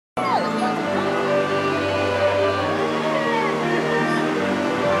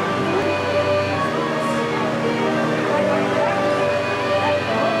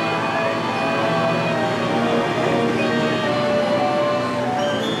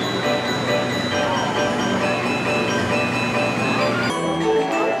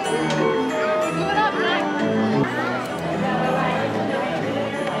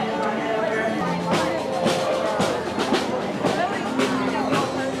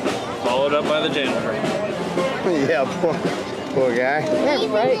blowed up by the jailbreak. Yeah, poor guy. They're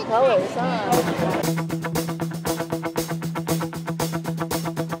bright colors, huh?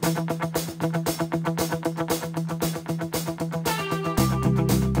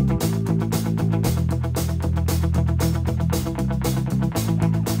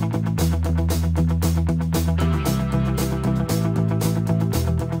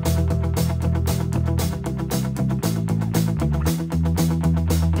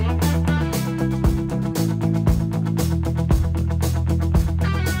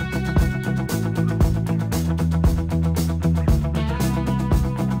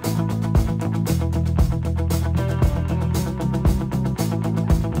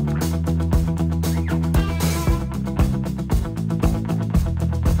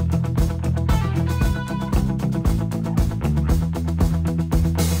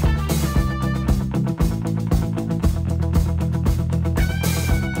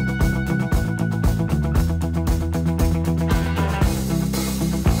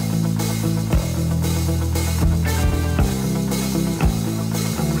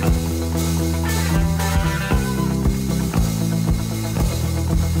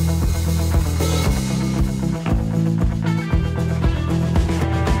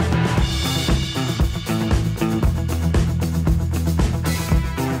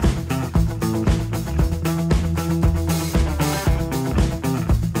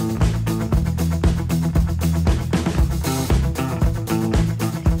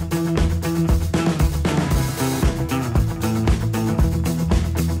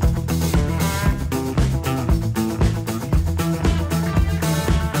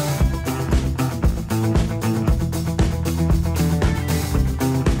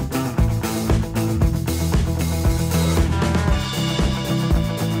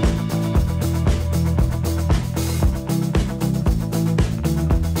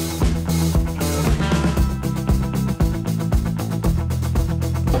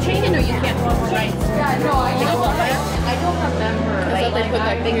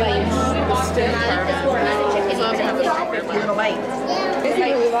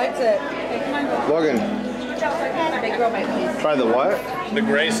 Logan, try the what? The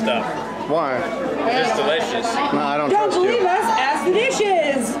gray stuff. Why? It's delicious. No, I don't trust you. Don't believe us? Ask the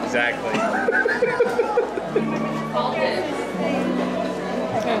dishes. Exactly.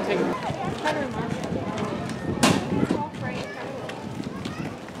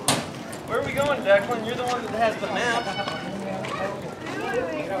 Where are we going, Declan? You're the one that has the map.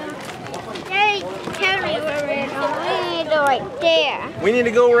 Daddy, tell me where we're going. We need to go right there. We need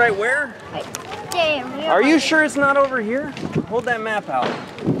to go right where? Right there. Are you sure it's not over here? Hold that map out.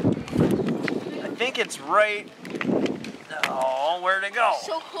 I think it's right... Oh, where'd it go?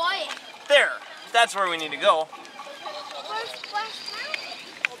 So quiet. There. That's where we need to go.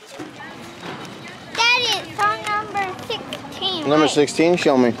 Daddy, it's on number 16. Number 16,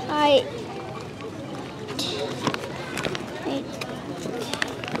 show me. Right.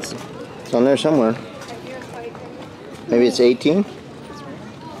 It's on there somewhere. Maybe it's 18?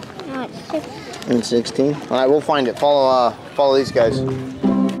 No, it's 16. And 16? All right, we'll find it. Follow these guys.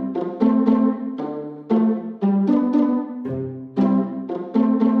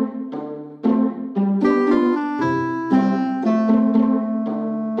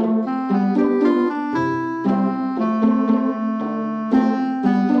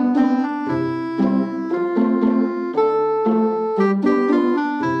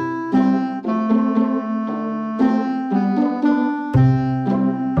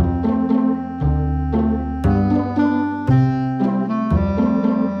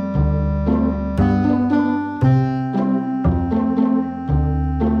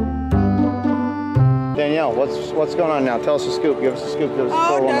 Danielle, what's going on now? Tell us a scoop. Give us a scoop. Give us a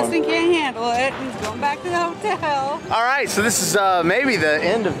Oh, Dustin can't handle it. He's going back to the hotel. All right, so this is maybe the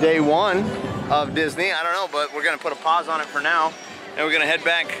end of day one of Disney. I don't know, but we're gonna put a pause on it for now, and we're gonna head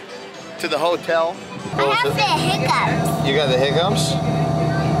back to the hotel. I have the hiccups. You got the hiccups?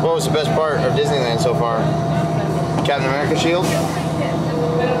 What was the best part of Disneyland so far? Captain America shield?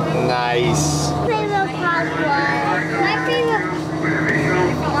 Nice. My favorite part was my favorite.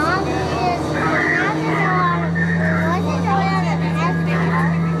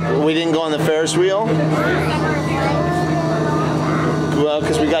 We didn't go on the Ferris wheel? Well,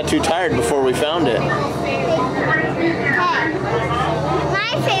 because we got too tired before we found it. My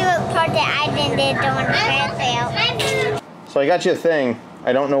favorite part that I didn't do on the Ferris wheel. So I got you a thing.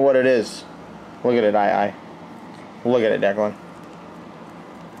 I don't know what it is. Look at it, Look at it, Declan.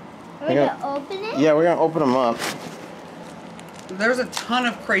 We're gonna open it? Yeah, we're gonna open them up. There's a ton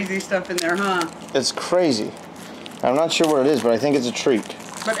of crazy stuff in there, huh? It's crazy. I'm not sure what it is, but I think it's a treat.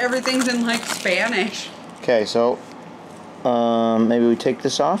 But everything's in like Spanish. Okay, so maybe we take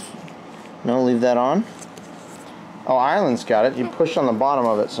this off. No, leave that on. Oh, Ireland's got it. You push on the bottom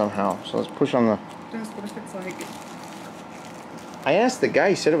of it somehow. So let's push on the... Just what if it's like... I asked the guy,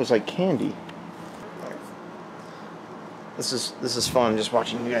 he said it was like candy. This is fun, just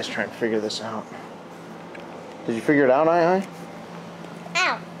watching you guys try and figure this out. Did you figure it out, I?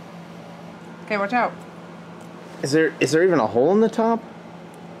 Ow. Okay, watch out. Is there even a hole in the top?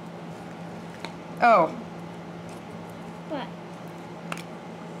 Oh. What?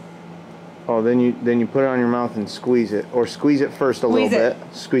 Oh, then you put it on your mouth and squeeze it, or squeeze it first a little bit.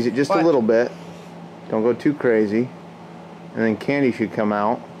 Squeeze it just a little bit. Don't go too crazy. And then candy should come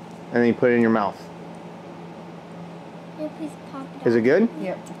out, and then you put it in your mouth. Is it good?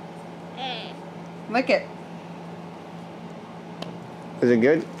 Yep. Lick it. Is it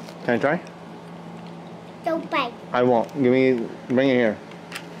good? Can I try? Don't bite. I won't. Bring it here.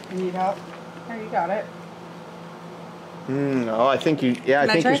 You need help? Here, you got it. Oh, I think you. Yeah, I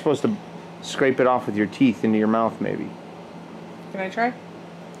think you're supposed to scrape it off with your teeth into your mouth, maybe. Can I try?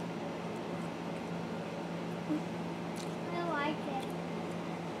 I like it.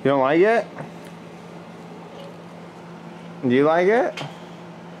 You don't like it? Do you like it?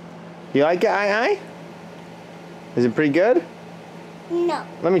 You like it, I? Is it pretty good? No.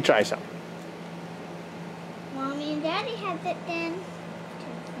 Let me try some. Mommy and Daddy had it then. He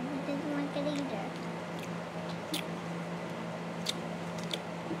didn't like it either.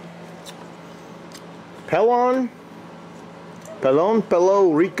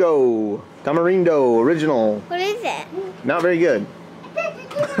 Pelo Rico Tamarindo Original. What is it? Not very good.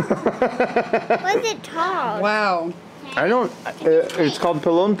 What is it called? Wow. I don't. It's called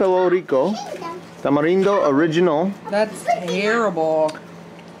Pelo Rico Tamarindo Original. That's terrible.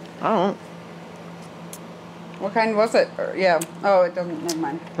 I don't. What kind was it? Yeah. Oh, it doesn't. Never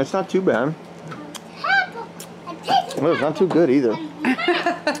mind. It's not too bad. Well, it's not too good either.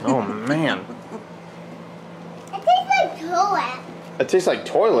 Oh man. It tastes like toilet. It tastes like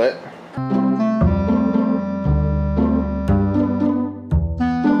toilet.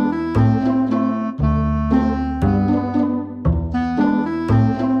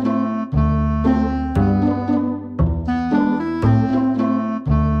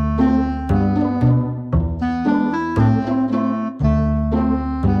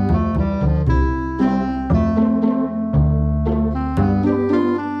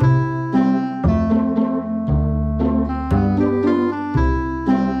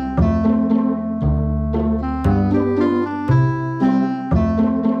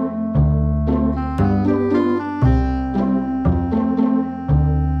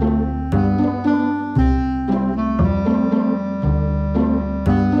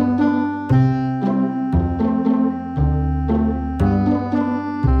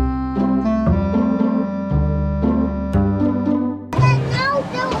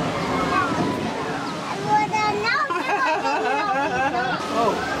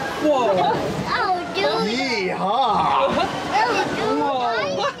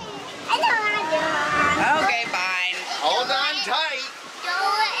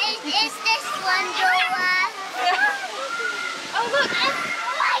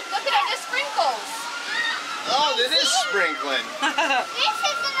 Oh, it is sprinkling. This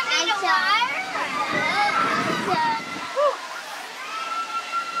is gonna be the water.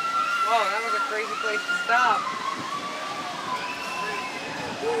 Whoa, that was a crazy place to stop.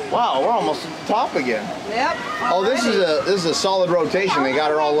 Wow, we're almost at the top again. Yep. Oh, this is a solid rotation. They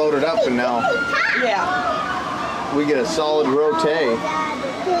got her all loaded up, and now yeah, we get a solid rotate.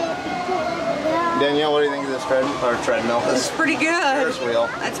 Danielle, what do you think of this treadmill? It's pretty good. Ferris wheel.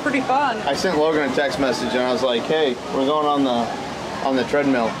 That's pretty fun. I sent Logan a text message, and I was like, "Hey, we're going on the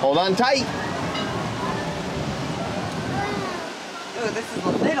treadmill. Hold on tight." Oh, this is a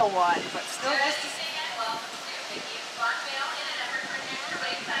little one, but still just.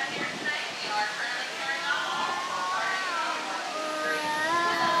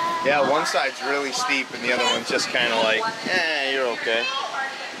 Yeah, one side's really steep, and the other one's just kind of like, you're okay.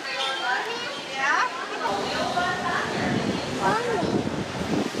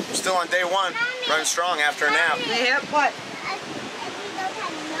 We're still on day one, running strong after a nap. Yep, what?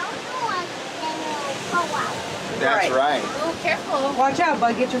 That's right. Oh, careful. Watch out,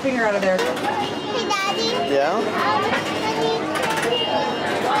 bud. Get your finger out of there. Hey, Daddy. Yeah?